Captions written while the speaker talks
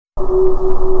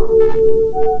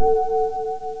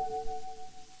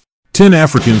10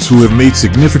 Africans who have made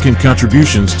significant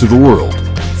contributions to the world.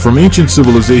 From ancient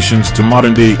civilizations to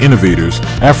modern-day innovators,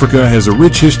 Africa has a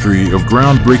rich history of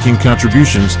groundbreaking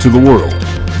contributions to the world.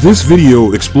 This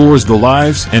video explores the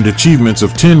lives and achievements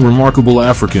of 10 remarkable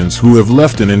Africans who have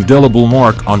left an indelible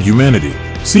mark on humanity.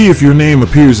 See if your name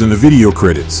appears in the video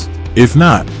credits. If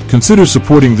not, consider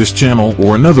supporting this channel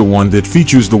or another one that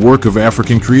features the work of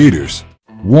African creators.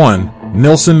 1.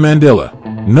 Nelson Mandela.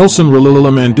 Nelson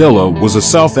Rolihlahla Mandela was a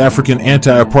South African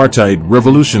anti-apartheid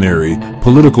revolutionary,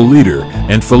 political leader,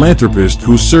 and philanthropist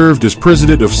who served as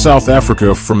president of South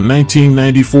Africa from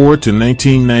 1994 to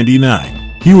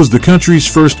 1999. He was the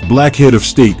country's first black head of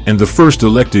state and the first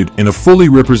elected in a fully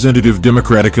representative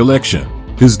democratic election.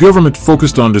 His government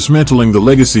focused on dismantling the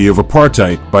legacy of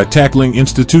apartheid by tackling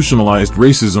institutionalized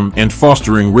racism and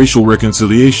fostering racial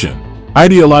reconciliation.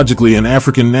 Ideologically an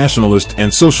African nationalist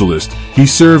and socialist, he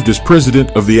served as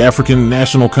president of the African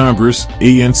National Congress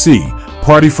 (ANC)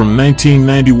 party from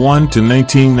 1991 to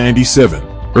 1997.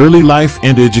 Early life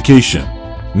and education.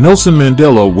 Nelson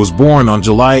Mandela was born on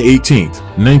July 18,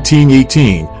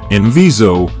 1918, in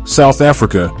Mvezo, South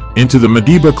Africa, into the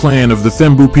Madiba clan of the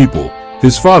Thembu people.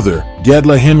 His father,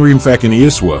 Gadla Henry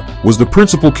Mfakaniiswa, was the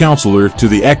principal counselor to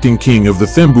the acting king of the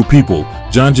Thembu people,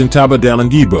 John Jintaba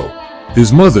Dalindyebo.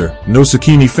 His mother,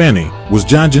 Nosakini Fanny, was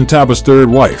John Jintaba's third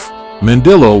wife.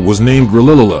 Mandela was named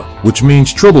Rolihlahla, which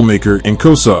means troublemaker in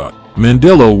Xhosa.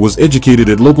 Mandela was educated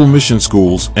at local mission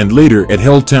schools and later at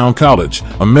Helltown College,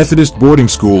 a Methodist boarding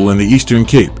school in the Eastern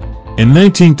Cape. In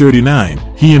 1939,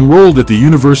 he enrolled at the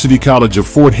University College of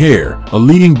Fort Hare, a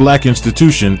leading black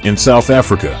institution in South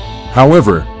Africa.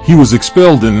 However, he was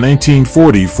expelled in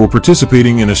 1940 for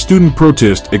participating in a student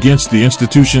protest against the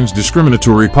institution's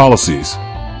discriminatory policies.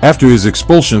 After his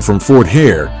expulsion from Fort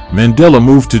Hare, Mandela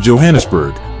moved to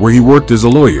Johannesburg, where he worked as a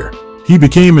lawyer. He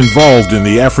became involved in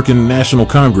the African National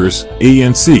Congress,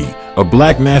 ANC, a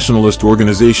black nationalist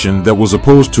organization that was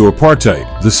opposed to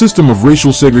apartheid, the system of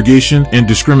racial segregation and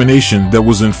discrimination that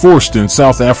was enforced in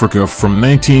South Africa from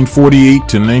 1948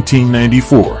 to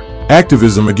 1994.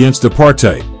 Activism against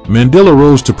apartheid. Mandela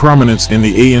rose to prominence in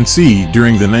the ANC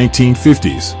during the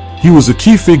 1950s. He was a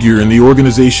key figure in the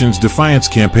organization's defiance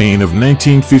campaign of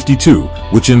 1952,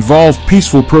 which involved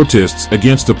peaceful protests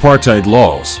against apartheid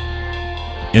laws.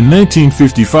 In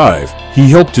 1955, he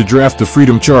helped to draft the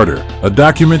Freedom Charter, a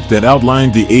document that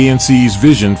outlined the ANC's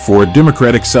vision for a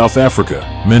democratic South Africa.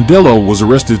 Mandela was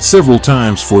arrested several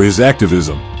times for his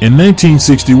activism. In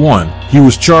 1961, he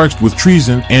was charged with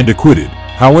treason and acquitted.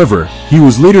 However, he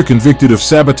was later convicted of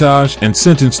sabotage and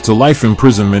sentenced to life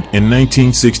imprisonment in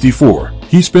 1964.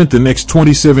 He spent the next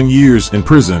 27 years in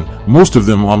prison, most of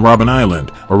them on Robben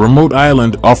Island, a remote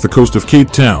island off the coast of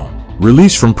Cape Town.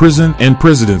 Released from prison and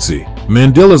presidency.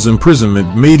 Mandela's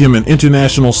imprisonment made him an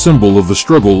international symbol of the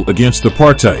struggle against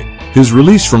apartheid. His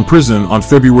release from prison on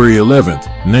February 11,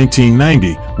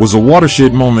 1990, was a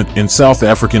watershed moment in South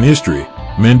African history.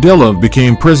 Mandela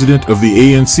became president of the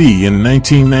ANC in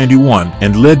 1991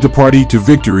 and led the party to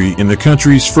victory in the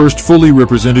country's first fully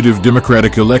representative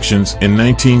democratic elections in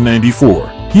 1994.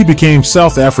 He became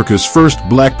South Africa's first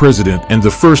black president and the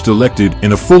first elected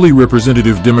in a fully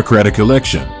representative democratic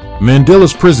election.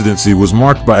 Mandela's presidency was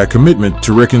marked by a commitment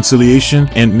to reconciliation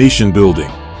and nation building.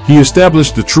 He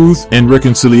established the Truth and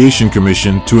Reconciliation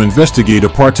Commission to investigate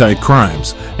apartheid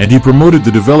crimes, and he promoted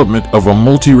the development of a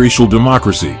multiracial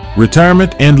democracy.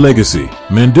 Retirement and legacy.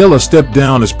 Mandela stepped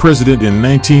down as president in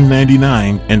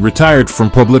 1999 and retired from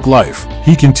public life.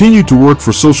 He continued to work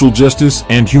for social justice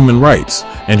and human rights,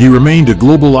 and he remained a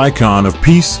global icon of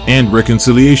peace and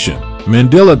reconciliation.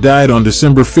 Mandela died on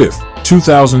December 5,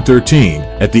 2013,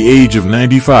 at the age of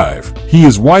 95. He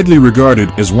is widely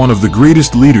regarded as one of the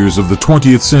greatest leaders of the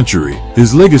 20th century.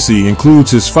 His legacy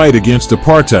includes his fight against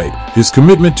apartheid, his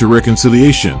commitment to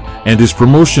reconciliation, and his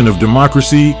promotion of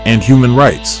democracy and human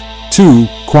rights. 2.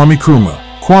 Kwame Nkrumah.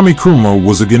 Kwame Nkrumah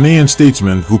was a Ghanaian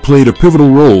statesman who played a pivotal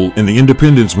role in the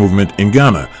independence movement in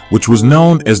Ghana, which was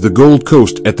known as the Gold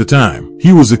Coast at the time.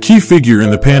 He was a key figure in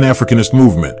the Pan-Africanist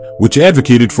movement, which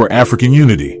advocated for African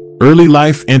unity. Early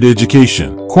life and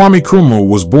education. Kwame Nkrumah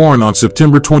was born on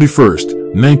September 21,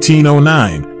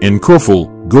 1909, in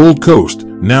Krofel, Gold Coast,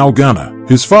 now Ghana.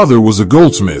 His father was a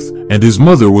goldsmith, and his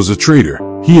mother was a trader.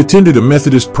 He attended a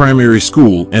Methodist primary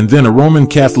school and then a Roman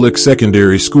Catholic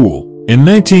secondary school. In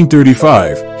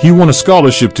 1935, he won a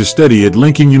scholarship to study at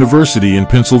Lincoln University in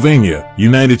Pennsylvania,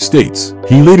 United States.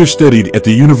 He later studied at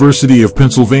the University of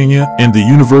Pennsylvania and the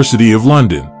University of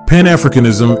London.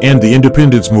 Pan-Africanism and the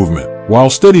independence movement. While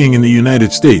studying in the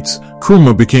United States,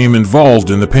 Nkrumah became involved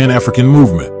in the Pan-African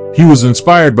movement. He was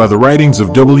inspired by the writings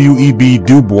of W.E.B.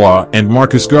 Du Bois and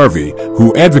Marcus Garvey,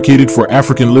 who advocated for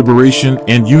African liberation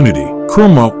and unity.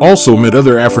 Nkrumah also met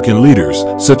other African leaders,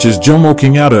 such as Jomo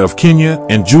Kenyatta of Kenya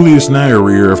and Julius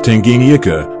Nyerere of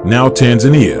Tanganyika, now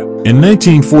Tanzania. In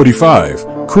 1945,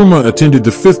 Nkrumah attended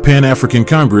the 5th Pan-African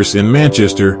Congress in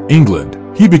Manchester, England.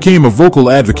 He became a vocal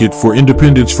advocate for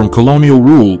independence from colonial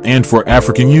rule and for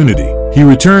African unity. He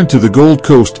returned to the Gold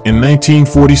Coast in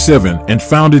 1947 and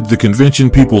founded the Convention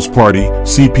People's Party,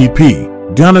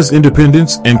 CPP, Ghana's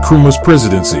independence and Nkrumah's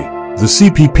presidency. The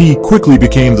CPP quickly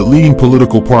became the leading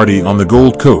political party on the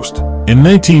Gold Coast. In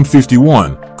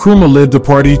 1951, Nkrumah led the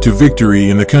party to victory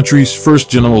in the country's first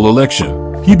general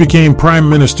election. He became Prime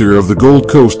Minister of the Gold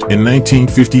Coast in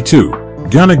 1952.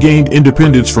 Ghana gained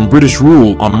independence from British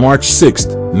rule on March 6,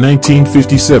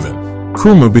 1957.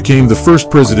 Nkrumah became the first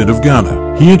president of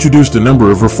Ghana. He introduced a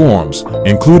number of reforms,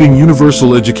 including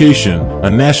universal education, a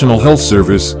national health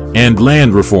service, and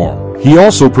land reform. He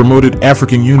also promoted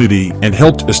African unity and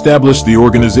helped establish the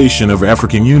Organization of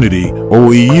African Unity,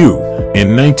 OAU,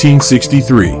 in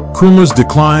 1963. Nkrumah's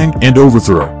decline and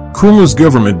overthrow. Nkrumah's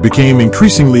government became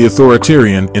increasingly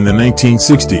authoritarian in the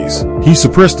 1960s. He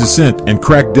suppressed dissent and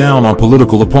cracked down on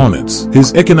political opponents.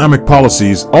 His economic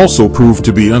policies also proved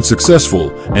to be unsuccessful,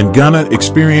 and Ghana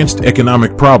experienced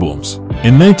economic problems.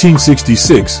 In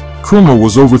 1966, Nkrumah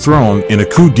was overthrown in a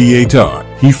coup d'état.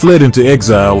 He fled into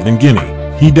exile in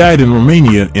Guinea. He died in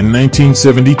Romania in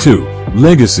 1972.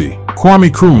 Legacy. Kwame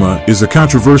Nkrumah is a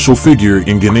controversial figure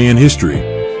in Ghanaian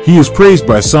history. He is praised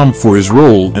by some for his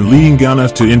role in leading Ghana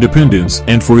to independence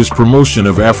and for his promotion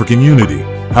of African unity.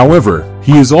 However,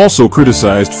 he is also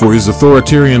criticized for his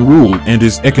authoritarian rule and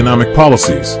his economic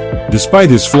policies. Despite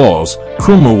his flaws,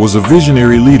 Nkrumah was a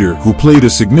visionary leader who played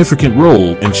a significant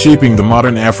role in shaping the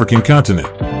modern African continent.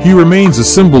 He remains a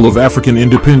symbol of African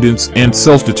independence and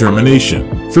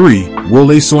self-determination. 3.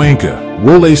 Wole Soyinka.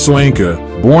 Wole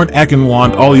Soyinka, born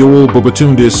Akinwande Oluwole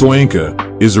Babatunde Soyinka,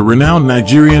 is a renowned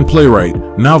Nigerian playwright,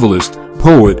 novelist,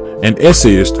 poet, and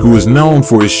essayist who is known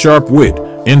for his sharp wit,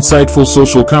 insightful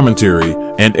social commentary,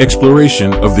 and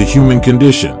exploration of the human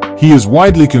condition. He is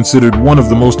widely considered one of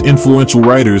the most influential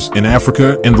writers in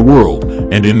Africa and the world,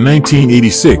 and in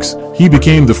 1986, he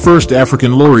became the first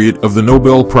African laureate of the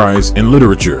Nobel Prize in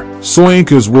Literature.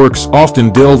 Soyinka's works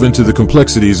often delve into the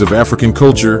complexities of African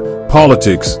culture,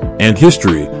 politics, and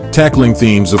history, tackling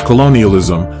themes of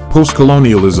colonialism,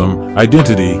 post-colonialism,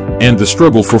 identity, and the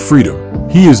struggle for freedom.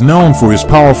 He is known for his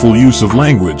powerful use of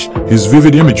language, his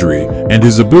vivid imagery, and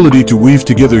his ability to weave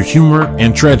together humor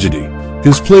and tragedy.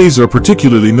 His plays are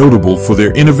particularly notable for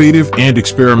their innovative and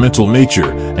experimental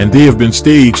nature, and they have been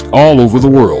staged all over the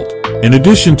world. In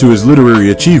addition to his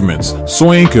literary achievements,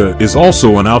 Soyinka is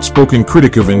also an outspoken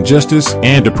critic of injustice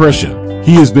and oppression.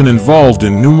 He has been involved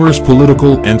in numerous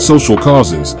political and social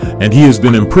causes, and he has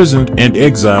been imprisoned and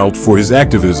exiled for his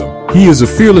activism. He is a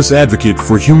fearless advocate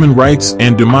for human rights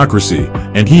and democracy,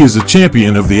 and he is a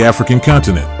champion of the African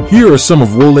continent. Here are some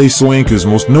of Wole Soyinka's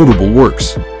most notable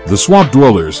works. The Swamp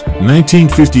Dwellers,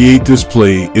 1958. This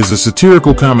play is a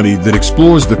satirical comedy that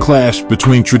explores the clash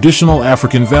between traditional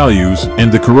African values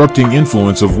and the corrupting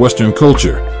influence of Western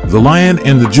culture. The Lion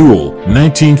and the Jewel,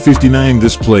 1959.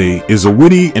 This play is a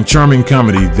witty and charming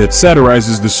comedy that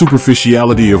satirizes the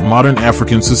superficiality of modern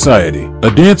African society.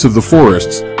 A Dance of the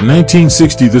Forests,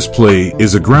 1960. This play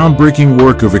is a groundbreaking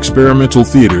work of experimental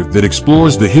theater that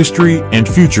explores the history and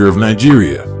future of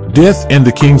Nigeria. Death and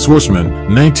the King's Horseman,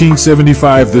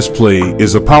 1975. This play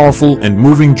is a powerful and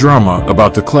moving drama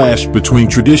about the clash between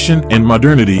tradition and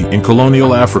modernity in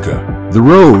colonial Africa. The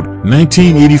Road,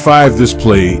 1985. This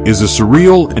play is a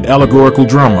surreal and allegorical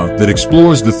drama that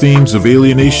explores the themes of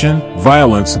alienation,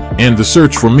 violence, and the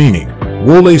search for meaning.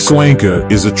 Wole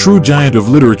Soyinka is a true giant of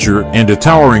literature and a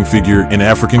towering figure in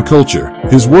African culture.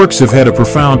 His works have had a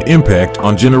profound impact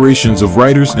on generations of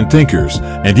writers and thinkers,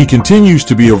 and he continues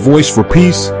to be a voice for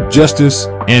peace, justice,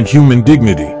 and human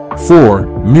dignity.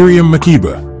 4. Miriam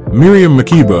Makeba. Miriam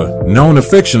Makeba, known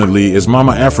affectionately as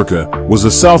Mama Africa, was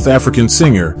a South African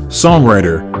singer,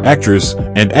 songwriter, actress,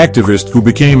 and activist who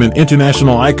became an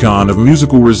international icon of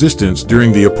musical resistance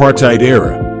during the apartheid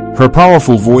era. Her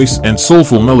powerful voice and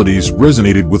soulful melodies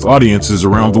resonated with audiences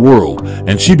around the world,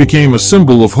 and she became a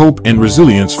symbol of hope and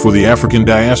resilience for the African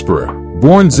diaspora.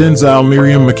 Born Zenzile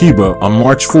Miriam Makeba on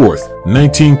March 4,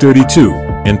 1932,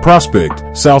 in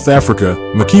Prospect, South Africa,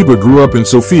 Makeba grew up in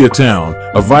Sophia Town,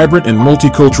 a vibrant and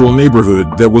multicultural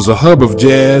neighborhood that was a hub of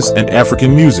jazz and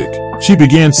African music. She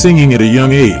began singing at a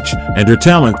young age, and her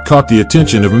talent caught the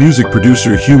attention of music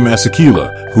producer Hugh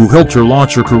Masekela, who helped her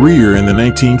launch her career in the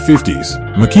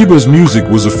 1950s. Makiba's music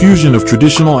was a fusion of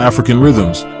traditional African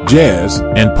rhythms, jazz,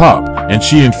 and pop, and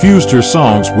she infused her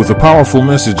songs with a powerful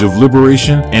message of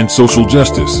liberation and social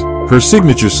justice. Her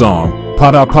signature song,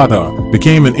 Pada Pada,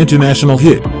 became an international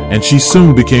hit, and she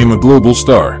soon became a global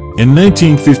star. In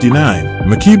 1959,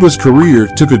 Makiba's career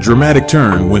took a dramatic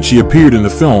turn when she appeared in the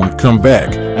film Come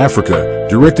Back, Africa,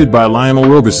 directed by Lionel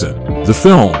Robeson. The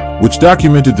film, which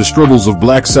documented the struggles of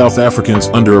black South Africans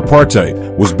under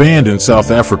apartheid, was banned in South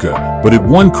Africa, but it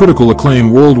won critical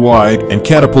acclaim worldwide and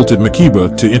catapulted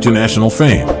Makiba to international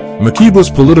fame. Makiba's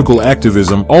political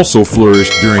activism also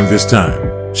flourished during this time.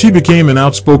 She became an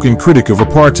outspoken critic of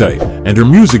apartheid, and her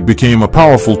music became a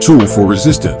powerful tool for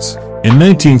resistance. In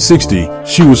 1960,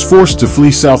 she was forced to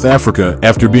flee South Africa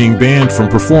after being banned from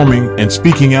performing and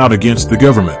speaking out against the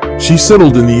government. She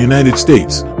settled in the United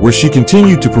States, where she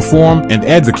continued to perform and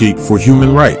advocate for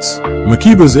human rights.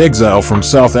 Makiba's exile from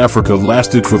South Africa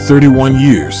lasted for 31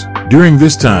 years. During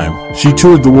this time, she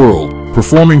toured the world,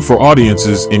 performing for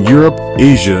audiences in Europe,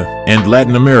 Asia, and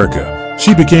Latin America.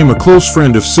 She became a close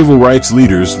friend of civil rights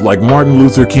leaders like Martin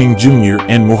Luther King Jr.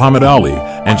 and Muhammad Ali,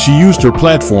 and she used her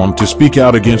platform to speak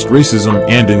out against racism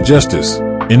and injustice.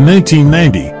 In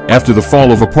 1990, after the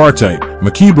fall of apartheid,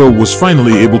 Makiba was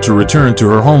finally able to return to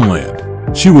her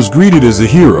homeland. She was greeted as a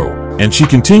hero, and she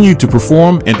continued to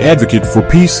perform and advocate for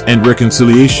peace and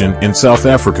reconciliation in South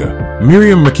Africa.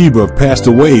 Miriam Makiba passed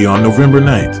away on November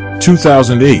 9,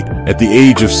 2008, at the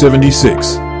age of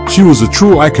 76. She was a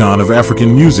true icon of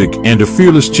African music and a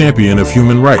fearless champion of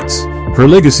human rights. Her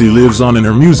legacy lives on in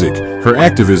her music, her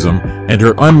activism, and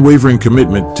her unwavering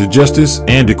commitment to justice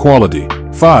and equality.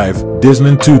 5.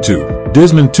 Desmond Tutu.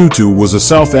 Desmond Tutu was a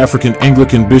South African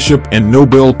Anglican bishop and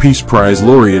Nobel Peace Prize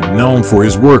laureate known for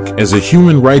his work as a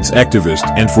human rights activist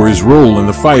and for his role in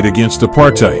the fight against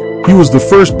apartheid. He was the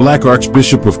first black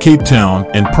Archbishop of Cape Town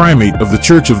and primate of the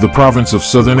Church of the Province of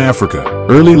Southern Africa.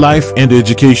 Early life and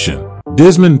education.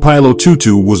 Desmond Pilo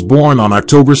Tutu was born on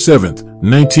October 7,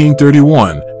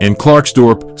 1931, in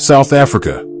Klerksdorp, South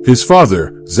Africa. His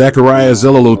father, Zachariah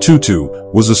Zelalo Tutu,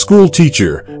 was a school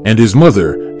teacher, and his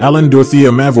mother, Alan Dorothea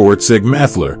Mavoortseg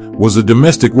Mathler, was a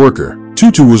domestic worker.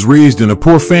 Tutu was raised in a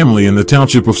poor family in the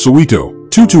township of Soweto.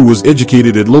 Tutu was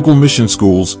educated at local mission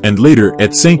schools and later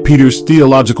at St. Peter's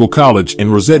Theological College in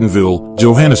Rosettenville,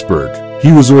 Johannesburg.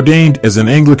 He was ordained as an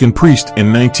Anglican priest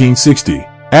in 1960.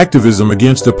 Activism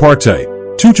against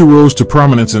apartheid. Tutu rose to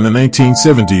prominence in the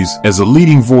 1970s as a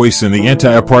leading voice in the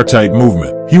anti-apartheid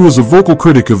movement. He was a vocal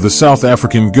critic of the South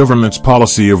African government's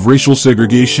policy of racial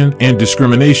segregation and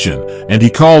discrimination, and he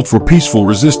called for peaceful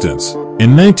resistance.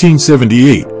 In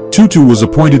 1978, Tutu was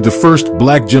appointed the first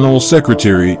black General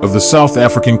Secretary of the South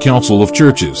African Council of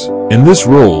Churches. In this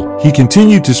role, he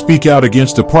continued to speak out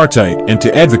against apartheid and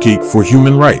to advocate for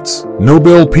human rights.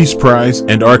 Nobel Peace Prize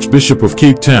and Archbishop of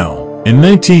Cape Town. In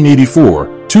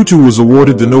 1984, Tutu was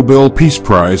awarded the Nobel Peace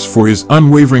Prize for his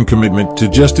unwavering commitment to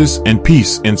justice and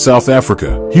peace in South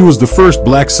Africa. He was the first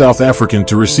black South African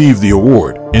to receive the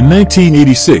award. In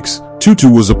 1986,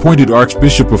 Tutu was appointed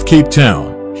Archbishop of Cape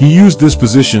Town. He used this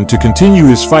position to continue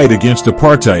his fight against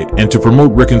apartheid and to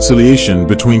promote reconciliation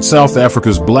between South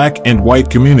Africa's black and white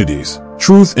communities.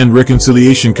 Truth and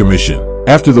Reconciliation Commission.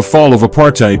 After the fall of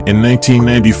apartheid in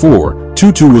 1994,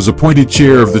 Tutu was appointed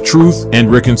chair of the Truth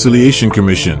and Reconciliation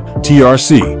Commission,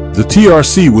 TRC. The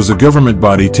TRC was a government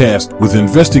body tasked with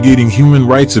investigating human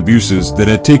rights abuses that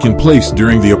had taken place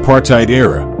during the apartheid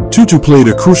era. Tutu played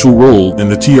a crucial role in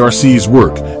the TRC's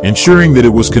work, ensuring that it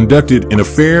was conducted in a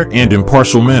fair and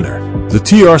impartial manner. The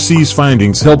TRC's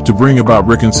findings helped to bring about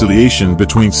reconciliation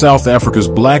between South Africa's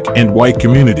black and white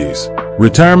communities.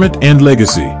 Retirement and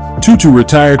legacy. Tutu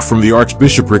retired from the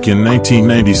archbishopric in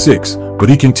 1996, but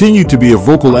he continued to be a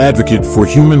vocal advocate for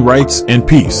human rights and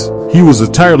peace. He was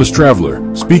a tireless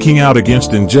traveler, speaking out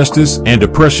against injustice and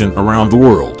oppression around the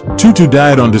world. Tutu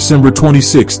died on December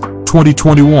 26,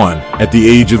 2021, at the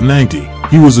age of 90.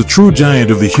 He was a true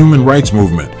giant of the human rights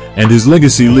movement, and his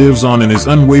legacy lives on in his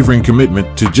unwavering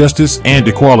commitment to justice and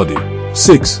equality.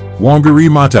 6. Wangari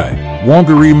Maathai.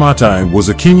 Wangari Maathai was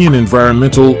a Kenyan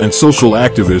environmental and social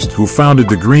activist who founded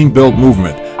the Green Belt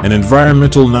Movement, an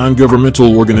environmental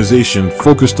non-governmental organization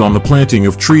focused on the planting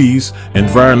of trees,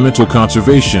 environmental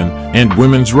conservation, and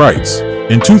women's rights.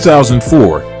 In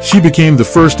 2004, she became the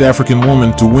first African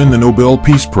woman to win the Nobel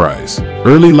Peace Prize.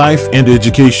 Early life and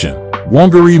education.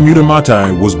 Wangari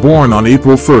Maathai was born on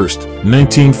April 1,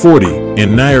 1940,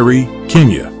 in Nyeri,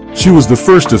 Kenya. She was the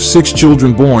first of 6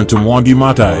 children born to Mwangi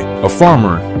Maathai, a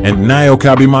farmer, and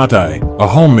Nyokabi Maathai, a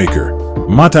homemaker.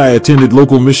 Matai attended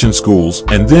local mission schools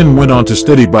and then went on to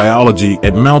study biology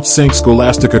at Mount St.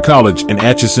 Scholastica College in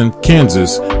Atchison,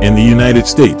 Kansas, in the United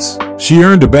States. She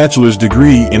earned a bachelor's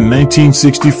degree in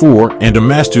 1964 and a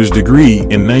master's degree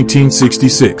in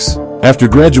 1966. After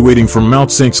graduating from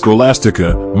Mount St.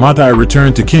 Scholastica, Matai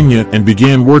returned to Kenya and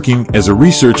began working as a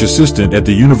research assistant at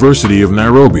the University of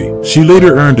Nairobi. She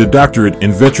later earned a doctorate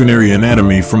in veterinary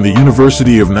anatomy from the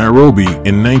University of Nairobi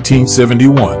in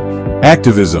 1971.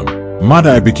 Activism.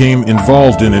 Matai became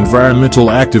involved in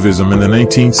environmental activism in the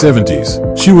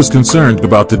 1970s. She was concerned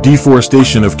about the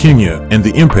deforestation of Kenya and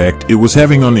the impact it was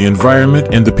having on the environment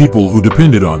and the people who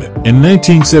depended on it. In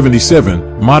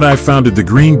 1977, Matai founded the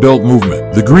Green Belt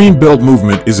Movement. The Green Belt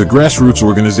Movement is a grassroots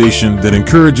organization that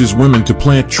encourages women to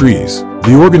plant trees.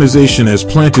 The organization has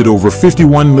planted over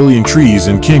 51 million trees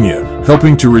in Kenya,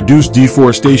 helping to reduce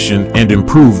deforestation and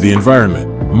improve the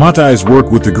environment. Matai's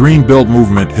work with the Green Belt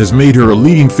Movement has made her a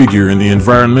leading figure in the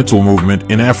environmental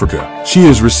movement in Africa. She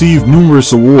has received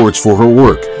numerous awards for her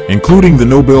work, including the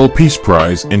Nobel Peace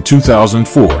Prize in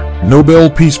 2004. Nobel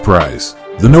Peace Prize.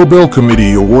 The Nobel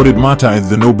Committee awarded Matai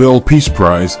the Nobel Peace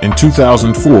Prize in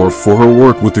 2004 for her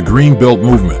work with the Green Belt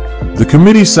Movement. The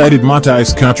committee cited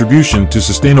Matai's contribution to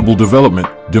sustainable development,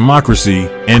 democracy,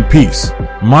 and peace.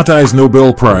 Matai's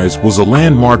Nobel Prize was a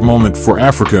landmark moment for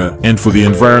Africa and for the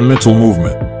environmental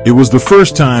movement. It was the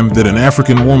first time that an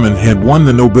African woman had won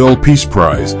the Nobel Peace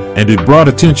Prize, and it brought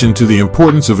attention to the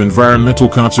importance of environmental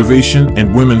conservation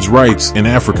and women's rights in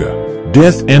Africa.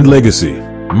 Death and legacy.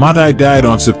 Matai died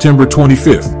on September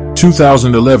 25,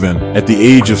 2011, at the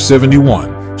age of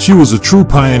 71. She was a true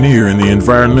pioneer in the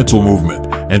environmental movement,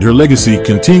 and her legacy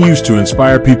continues to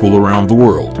inspire people around the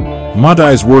world.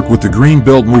 Matai's work with the Green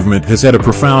Belt Movement has had a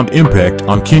profound impact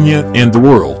on Kenya and the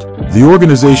world. The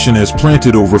organization has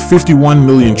planted over 51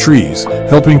 million trees,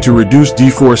 helping to reduce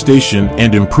deforestation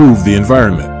and improve the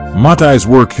environment. Matai's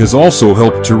work has also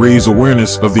helped to raise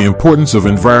awareness of the importance of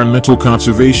environmental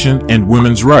conservation and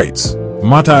women's rights.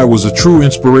 Matai was a true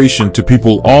inspiration to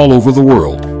people all over the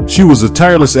world. She was a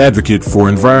tireless advocate for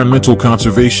environmental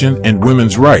conservation and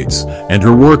women's rights, and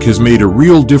her work has made a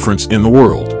real difference in the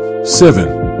world.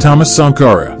 7. Thomas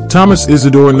Sankara. Thomas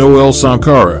Isidore Noel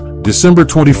Sankara, December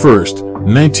 21,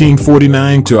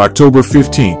 1949 to October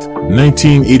 15,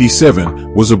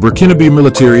 1987, was a Burkinabe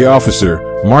military officer,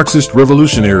 Marxist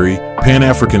revolutionary,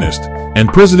 Pan-Africanist, and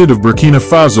president of Burkina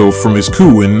Faso from his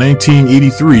coup in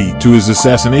 1983 to his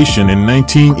assassination in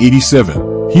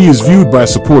 1987. He is viewed by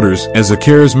supporters as a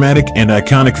charismatic and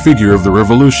iconic figure of the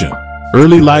revolution.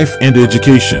 Early life and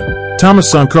education.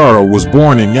 Thomas Sankara was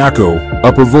born in Yako,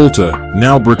 Upper Volta,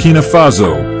 now Burkina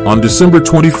Faso, on December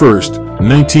 21,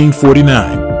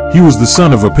 1949. He was the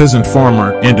son of a peasant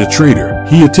farmer and a trader.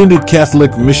 He attended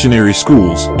Catholic missionary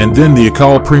schools and then the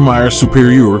École Primaire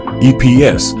Supérieure,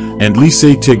 EPS, and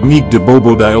Lycée Technique de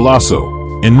Bobo Dioulasso.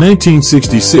 In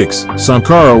 1966,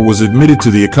 Sankara was admitted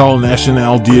to the École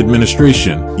Nationale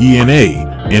d'Administration,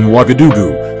 ENA, in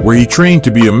Ouagadougou, where he trained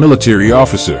to be a military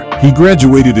officer. He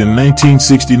graduated in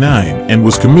 1969 and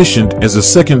was commissioned as a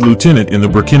second lieutenant in the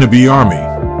Burkinabe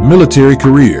Army. Military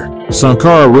career.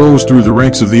 Sankara rose through the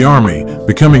ranks of the army,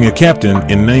 becoming a captain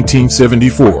in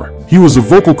 1974. He was a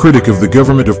vocal critic of the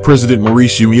government of President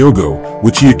Maurice Umiogo,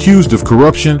 which he accused of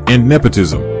corruption and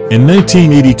nepotism. In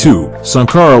 1982,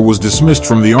 Sankara was dismissed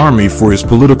from the army for his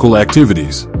political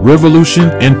activities, revolution,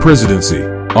 and presidency.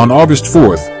 On August 4,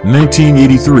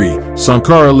 1983,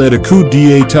 Sankara led a coup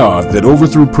d'état that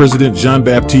overthrew President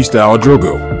Jean-Baptiste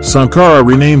Ouedraogo. Sankara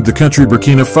renamed the country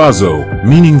Burkina Faso,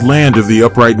 meaning land of the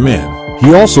upright men.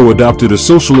 He also adopted a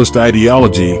socialist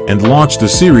ideology and launched a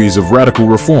series of radical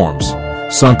reforms.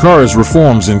 Sankara's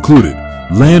reforms included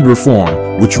land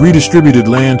reform, which redistributed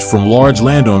land from large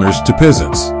landowners to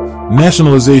peasants;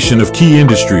 nationalization of key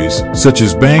industries, such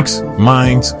as banks,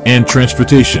 mines, and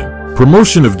transportation;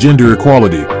 promotion of gender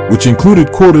equality, which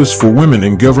included quotas for women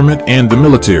in government and the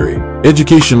military;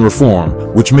 education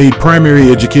reform, which made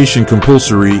primary education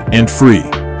compulsory and free;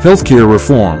 healthcare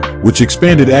reform, which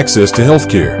expanded access to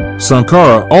healthcare.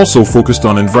 Sankara also focused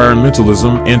on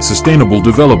environmentalism and sustainable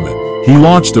development. He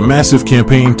launched a massive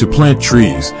campaign to plant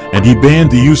trees, and he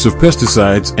banned the use of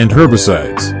pesticides and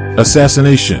herbicides.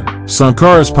 Assassination.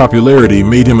 Sankara's popularity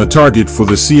made him a target for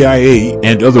the CIA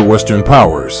and other Western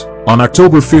powers. On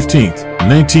October 15,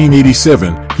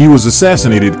 1987, he was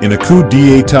assassinated in a coup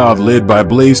d'état led by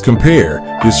Blaise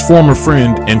Compaoré, his former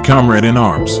friend and comrade in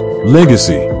arms.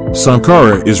 Legacy.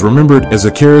 Sankara is remembered as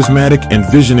a charismatic and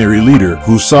visionary leader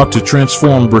who sought to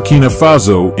transform Burkina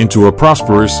Faso into a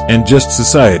prosperous and just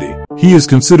society. He is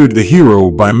considered a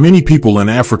hero by many people in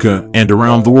Africa and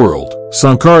around the world.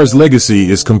 Sankara's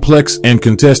legacy is complex and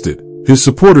contested. His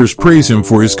supporters praise him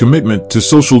for his commitment to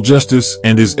social justice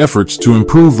and his efforts to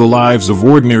improve the lives of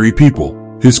ordinary people.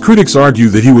 His critics argue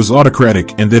that he was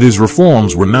autocratic and that his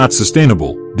reforms were not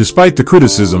sustainable. Despite the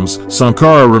criticisms,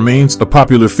 Sankara remains a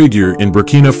popular figure in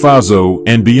Burkina Faso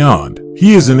and beyond.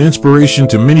 He is an inspiration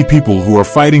to many people who are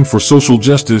fighting for social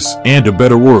justice and a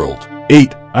better world. 8.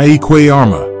 Aikwe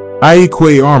Arma.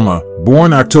 Aikwe Arma,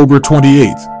 born October 28,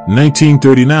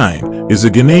 1939, is a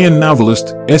Ghanaian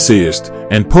novelist, essayist,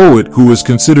 and poet who is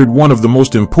considered one of the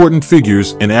most important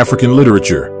figures in African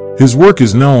literature. His work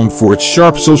is known for its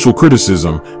sharp social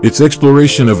criticism, its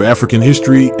exploration of African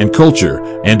history and culture,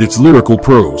 and its lyrical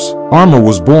prose. Arma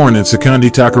was born in Sekandi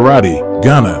Takoradi,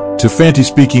 Ghana, to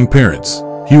Fanti-speaking parents.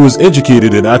 He was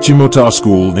educated at Achimota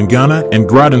School in Ghana and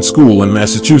Groton School in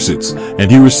Massachusetts, and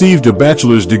he received a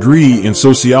bachelor's degree in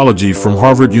sociology from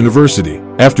Harvard University.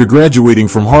 After graduating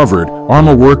from Harvard,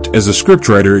 Arma worked as a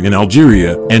scriptwriter in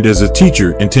Algeria and as a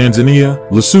teacher in Tanzania,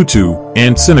 Lesotho,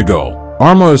 and Senegal.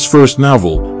 Arma's first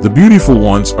novel, The Beautiful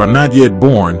Ones Are Not Yet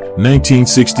Born,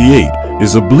 1968,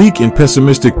 is a bleak and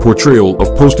pessimistic portrayal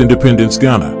of post-independence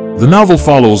Ghana. The novel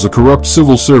follows a corrupt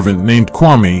civil servant named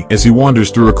Kwame as he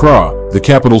wanders through Accra, the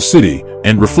capital city,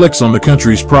 and reflects on the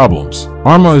country's problems.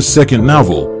 Arma's second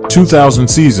novel, 2000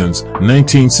 Seasons,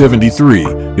 1973,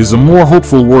 is a more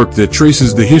hopeful work that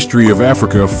traces the history of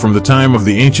Africa from the time of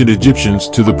the ancient Egyptians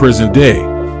to the present day.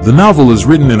 The novel is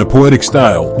written in a poetic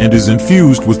style and is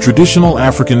infused with traditional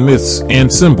African myths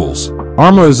and symbols.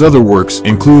 Arma's other works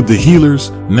include The Healers,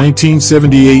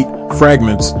 1978,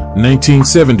 Fragments,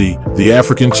 1970, The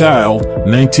African Child,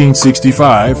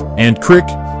 1965, and Crick,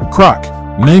 Croc,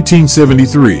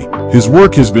 1973. His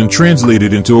work has been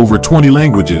translated into over 20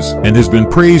 languages and has been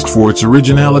praised for its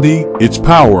originality, its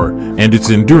power, and its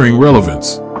enduring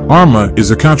relevance. Arma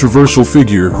is a controversial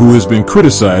figure who has been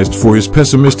criticized for his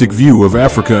pessimistic view of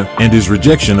Africa and his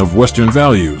rejection of Western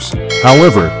values.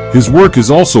 However, his work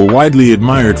is also widely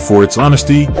admired for its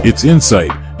honesty, its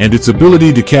insight, and its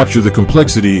ability to capture the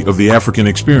complexity of the African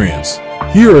experience.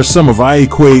 Here are some of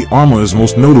Aikwe Arma's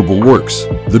most notable works.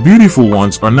 The Beautiful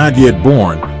Ones Are Not Yet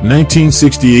Born,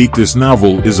 1968. This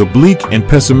novel is a bleak and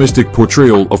pessimistic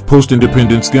portrayal of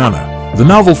post-independence Ghana. The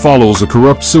novel follows a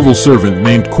corrupt civil servant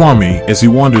named Kwame as he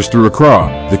wanders through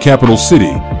Accra, the capital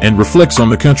city, and reflects on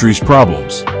the country's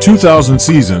problems. 2000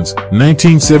 Seasons,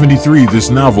 1973. This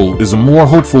novel is a more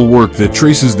hopeful work that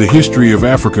traces the history of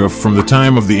Africa from the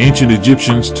time of the ancient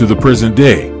Egyptians to the present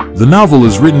day. The novel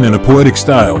is written in a poetic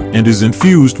style and is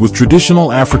infused with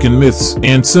traditional African myths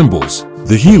and symbols.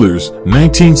 The Healers,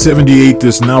 1978.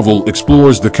 This novel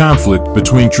explores the conflict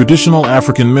between traditional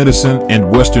African medicine and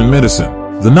Western medicine.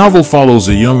 The novel follows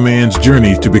a young man's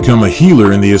journey to become a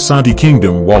healer in the Asante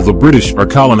Kingdom while the British are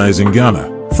colonizing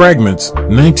Ghana. Fragments,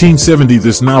 1970.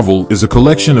 This novel is a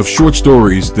collection of short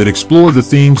stories that explore the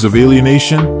themes of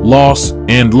alienation, loss,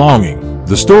 and longing.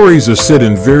 The stories are set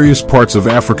in various parts of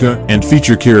Africa and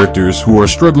feature characters who are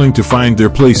struggling to find their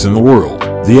place in the world.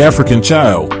 The African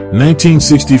Child,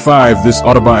 1965. This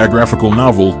autobiographical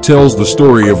novel tells the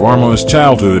story of Arma's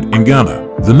childhood in Ghana.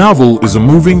 The novel is a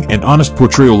moving and honest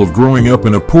portrayal of growing up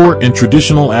in a poor and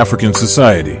traditional African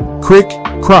society. Crick,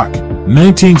 Croc,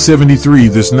 1973.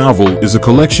 This novel is a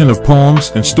collection of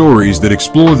poems and stories that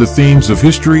explore the themes of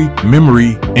history,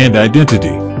 memory, and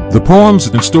identity. The poems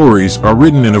and stories are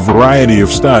written in a variety of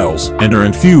styles and are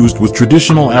infused with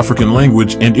traditional African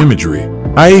language and imagery.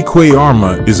 Aikwe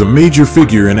Arma is a major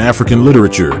figure in African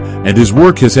literature, and his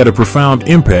work has had a profound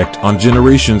impact on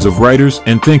generations of writers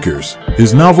and thinkers.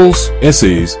 His novels,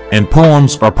 essays, and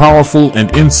poems are powerful and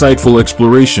insightful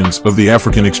explorations of the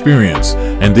African experience,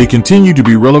 and they continue to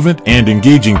be relevant and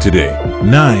engaging today.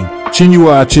 9.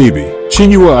 Chinua Achebe.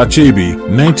 Chinua Achebe,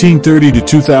 1930 to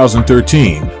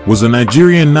 2013, was a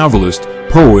Nigerian novelist,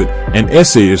 poet, and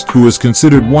essayist who is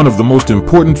considered one of the most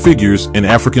important figures in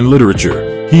African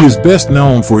literature. He is best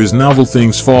known for his novel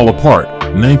Things Fall Apart,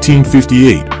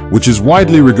 1958, which is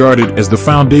widely regarded as the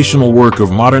foundational work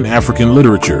of modern African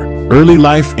literature. Early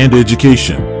life and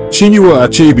education. Chinua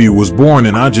Achebe was born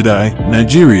in Ajidai,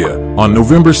 Nigeria, on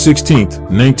November 16,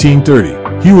 1930.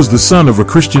 He was the son of a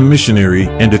Christian missionary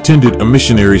and attended a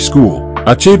missionary school.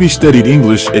 Achebe studied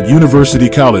English at University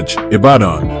College,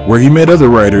 Ibadan, where he met other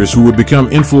writers who would become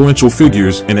influential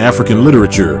figures in African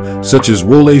literature, such as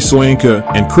Wole Soyinka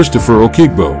and Christopher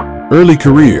Okigbo. Early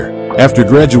career. After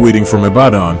graduating from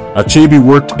Ibadan, Achebe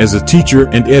worked as a teacher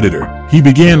and editor. He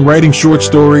began writing short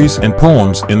stories and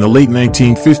poems in the late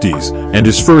 1950s, and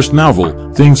his first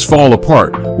novel, Things Fall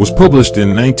Apart, was published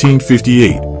in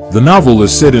 1958. The novel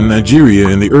is set in Nigeria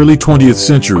in the early 20th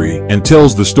century and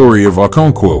tells the story of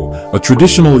Okonkwo, a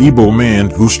traditional Igbo man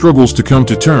who struggles to come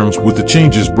to terms with the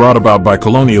changes brought about by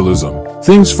colonialism.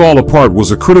 Things Fall Apart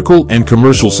was a critical and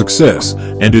commercial success,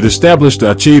 and it established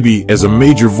Achebe as a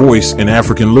major voice in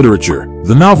African literature.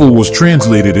 The novel was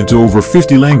translated into over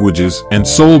 50 languages and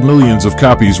sold millions of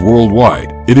copies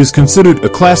worldwide. It is considered a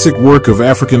classic work of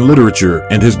African literature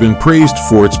and has been praised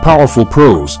for its powerful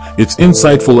prose, its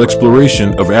insightful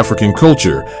exploration of African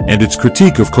culture, and its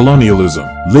critique of colonialism.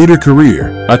 Later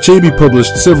career, Achebe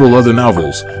published several other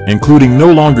novels, including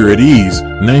No Longer at Ease,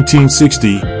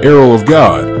 1960, Arrow of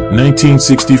God,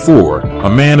 1964, A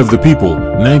Man of the People,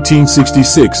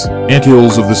 1966,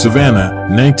 Anthills of the Savannah,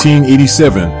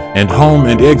 1987, and Home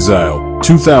and Exile,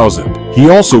 2000. He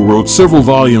also wrote several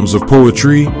volumes of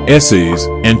poetry, essays,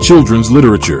 and children's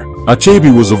literature.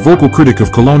 Achebe was a vocal critic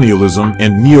of colonialism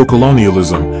and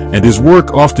neocolonialism, and his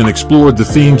work often explored the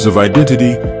themes of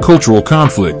identity, cultural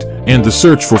conflict, and the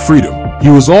search for freedom. He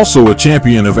was also a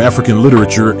champion of African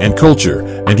literature and culture,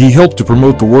 and he helped to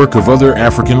promote the work of other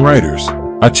African writers.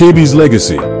 Achebe's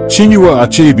legacy. Chinua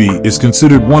Achebe is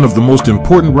considered one of the most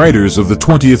important writers of the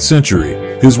 20th century.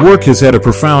 His work has had a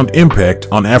profound impact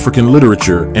on African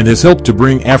literature and has helped to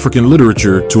bring African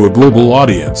literature to a global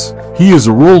audience. He is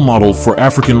a role model for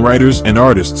African writers and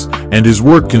artists, and his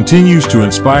work continues to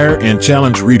inspire and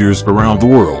challenge readers around the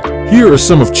world. Here are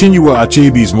some of Chinua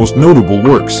Achebe's most notable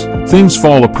works. Things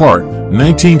Fall Apart,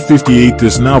 1958.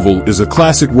 This novel is a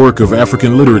classic work of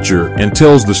African literature and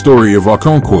tells the story of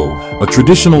Okonkwo, a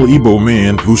traditional Igbo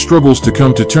man who struggles to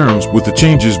come to terms with the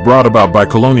changes brought about by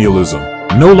colonialism.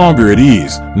 No Longer at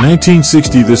Ease,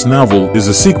 1960. This novel is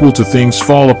a sequel to Things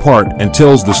Fall Apart and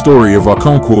tells the story of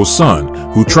Okonkwo's son,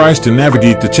 who tries to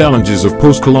navigate the challenges of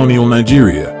post-colonial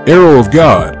Nigeria. Arrow of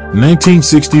God,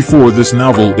 1964. This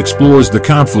novel explores the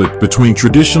conflict between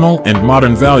traditional and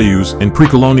modern values in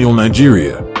pre-colonial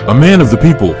Nigeria. A Man of the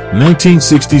People,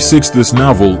 1966. This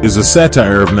novel is a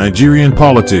satire of Nigerian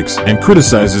politics and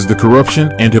criticizes the corruption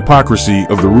and hypocrisy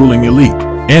of the ruling elite.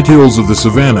 Anthills of the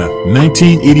Savannah,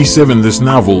 1987. This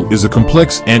novel is a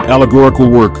complex and allegorical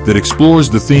work that explores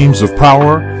the themes of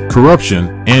power,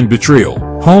 corruption, and betrayal.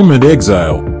 Home and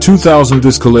Exile, 2000.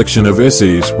 This collection of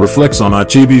essays reflects on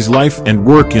Achebe's life and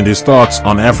work and his thoughts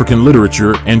on African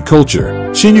literature and culture.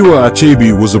 Chinua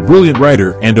Achebe was a brilliant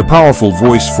writer and a powerful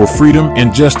voice for freedom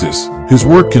and justice. His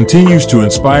work continues to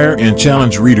inspire and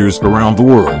challenge readers around the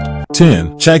world.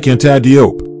 10. Chikenta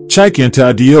Diop.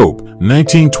 Chikenta Diop,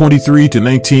 1923 to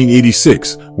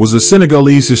 1986, was a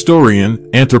Senegalese historian,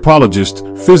 anthropologist,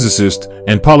 physicist,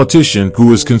 and politician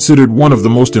who is considered one of the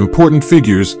most important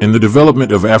figures in the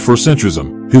development of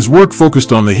Afrocentrism. His work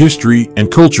focused on the history and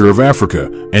culture of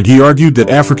Africa, and he argued that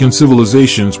African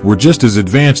civilizations were just as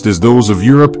advanced as those of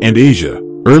Europe and Asia.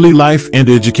 Early life and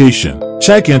education.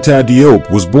 Chikenta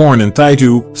Diop was born in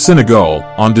Thaitou, Senegal,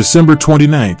 on December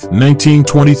 29,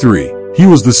 1923. He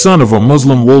was the son of a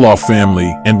Muslim Wolof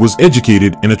family and was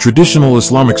educated in a traditional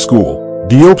Islamic school.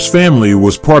 Diop's family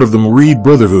was part of the Murid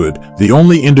Brotherhood, the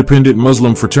only independent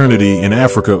Muslim fraternity in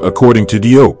Africa according to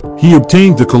Diop. He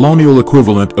obtained the colonial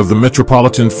equivalent of the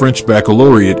Metropolitan French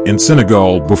Baccalaureate in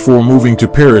Senegal before moving to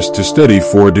Paris to study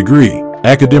for a degree.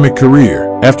 Academic career.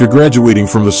 After graduating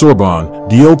from the Sorbonne,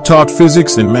 Diop taught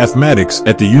physics and mathematics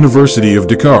at the University of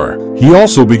Dakar. He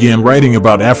also began writing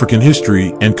about African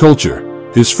history and culture.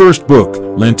 His first book,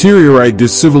 L'Antériorité des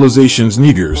Civilisations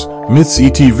Nègres, Myths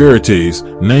et Vérités,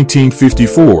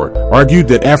 1954, argued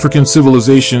that African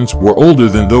civilizations were older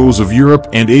than those of Europe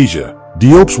and Asia.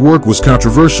 Diop's work was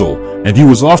controversial, and he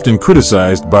was often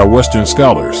criticized by Western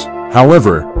scholars.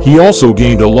 However, he also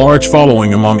gained a large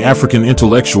following among African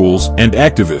intellectuals and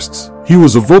activists. He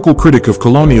was a vocal critic of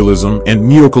colonialism and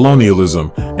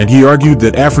neocolonialism, and he argued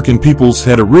that African peoples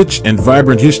had a rich and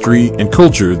vibrant history and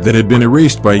culture that had been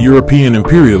erased by European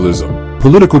imperialism.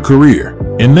 Political career.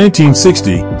 In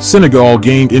 1960, Senegal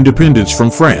gained independence from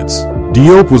France.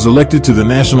 Diop was elected to the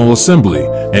National Assembly,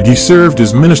 and he served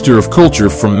as Minister of Culture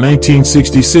from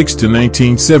 1966 to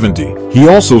 1970. He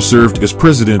also served as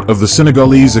president of the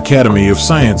Senegalese Academy of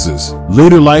Sciences.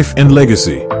 Later life and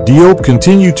legacy. Diop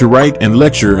continued to write and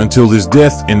lecture until his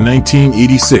death in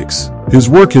 1986. His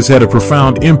work has had a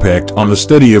profound impact on the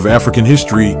study of African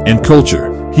history and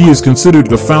culture. He is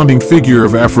considered a founding figure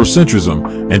of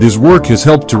Afrocentrism, and his work has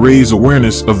helped to raise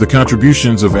awareness of the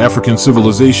contributions of African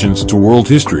civilizations to world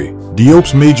history.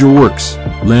 Diop's major works: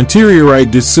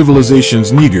 L'Antériorité des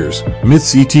Civilisations Nègres,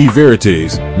 Myths et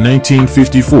Vérités,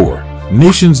 1954.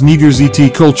 Nations Nègres et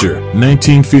Culture,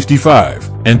 1955.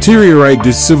 Antériorité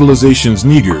des Civilisations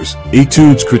Nègres,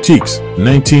 Études Critiques,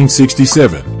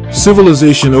 1967.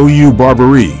 Civilisation ou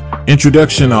Barbarie,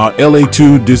 Introduction à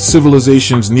l'étude des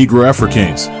civilisations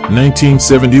négro-africaines,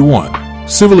 1971.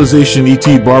 Civilisation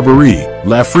et Barbarie,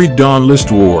 l'Afrique dans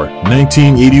l'Histoire,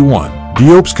 1981.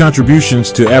 Diop's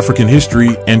contributions to African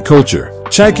history and culture.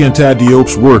 Chikanta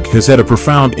Diop's work has had a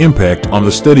profound impact on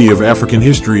the study of African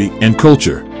history and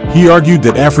culture. He argued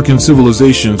that African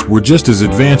civilizations were just as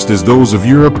advanced as those of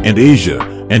Europe and Asia,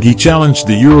 and he challenged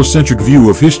the Eurocentric view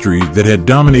of history that had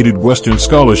dominated Western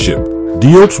scholarship.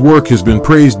 Diop's work has been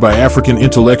praised by African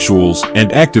intellectuals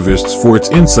and activists for its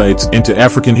insights into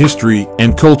African history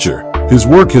and culture. His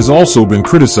work has also been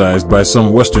criticized by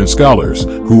some Western scholars,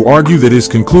 who argue that his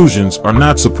conclusions are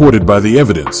not supported by the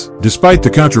evidence. Despite the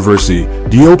controversy,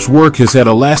 Diop's work has had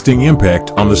a lasting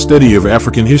impact on the study of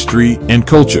African history and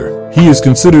culture. He is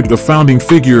considered a founding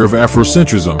figure of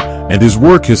Afrocentrism, and his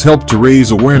work has helped to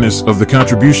raise awareness of the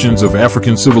contributions of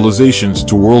African civilizations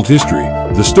to world history.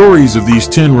 The stories of these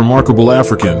 10 remarkable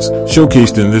Africans,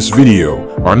 showcased in this video,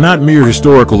 are not mere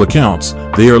historical accounts.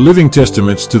 They are living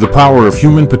testaments to the power of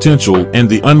human potential and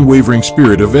the unwavering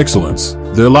spirit of excellence.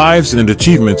 Their lives and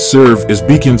achievements serve as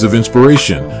beacons of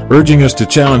inspiration, urging us to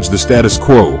challenge the status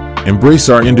quo, embrace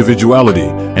our individuality,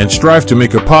 and strive to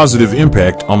make a positive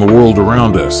impact on the world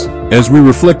around us. As we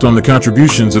reflect on the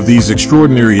contributions of these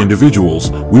extraordinary individuals,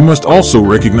 we must also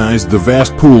recognize the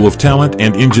vast pool of talent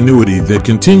and ingenuity that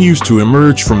continues to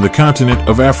emerge from the continent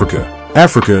of Africa.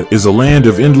 Africa is a land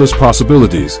of endless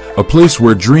possibilities, a place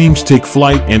where dreams take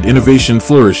flight and innovation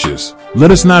flourishes.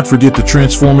 Let us not forget the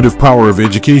transformative power of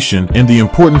education and the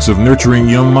importance of nurturing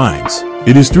young minds.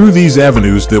 It is through these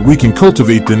avenues that we can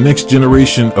cultivate the next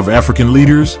generation of African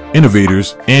leaders,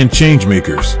 innovators, and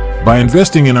changemakers. By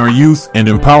investing in our youth and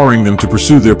empowering them to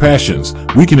pursue their passions,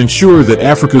 we can ensure that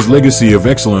Africa's legacy of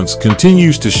excellence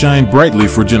continues to shine brightly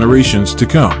for generations to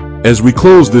come. As we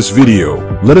close this video,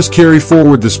 let us carry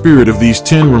forward the spirit of these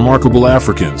 10 remarkable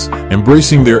Africans,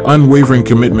 embracing their unwavering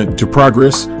commitment to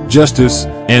progress, justice,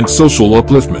 and social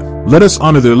upliftment. Let us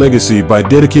honor their legacy by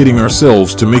dedicating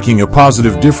ourselves to making a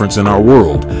positive difference in our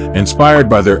world, inspired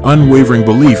by their unwavering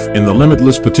belief in the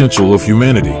limitless potential of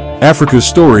humanity. Africa's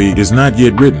story is not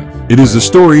yet written. It is a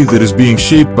story that is being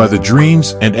shaped by the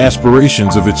dreams and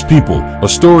aspirations of its people, a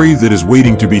story that is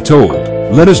waiting to be told.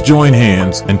 Let us join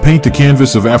hands and paint the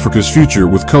canvas of Africa's future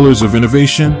with colors of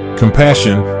innovation,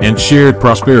 compassion, and shared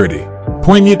prosperity.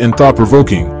 Poignant and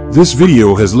thought-provoking, this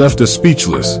video has left us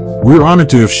speechless. We're honored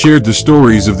to have shared the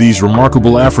stories of these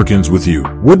remarkable Africans with you.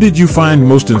 What did you find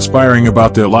most inspiring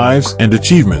about their lives and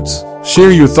achievements?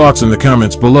 Share your thoughts in the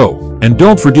comments below. And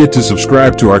don't forget to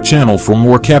subscribe to our channel for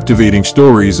more captivating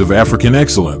stories of African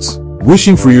excellence.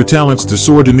 Wishing for your talents to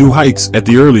soar to new heights at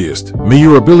the earliest. May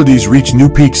your abilities reach new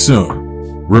peaks soon.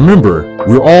 Remember,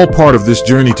 we're all part of this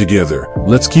journey together.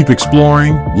 Let's keep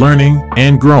exploring, learning,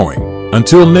 and growing.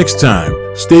 Until next time,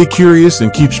 stay curious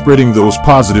and keep spreading those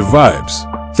positive vibes.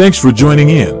 Thanks for joining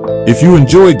in. If you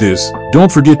enjoyed this,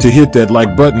 don't forget to hit that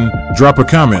like button, drop a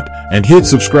comment, and hit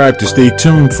subscribe to stay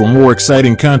tuned for more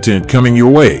exciting content coming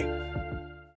your way.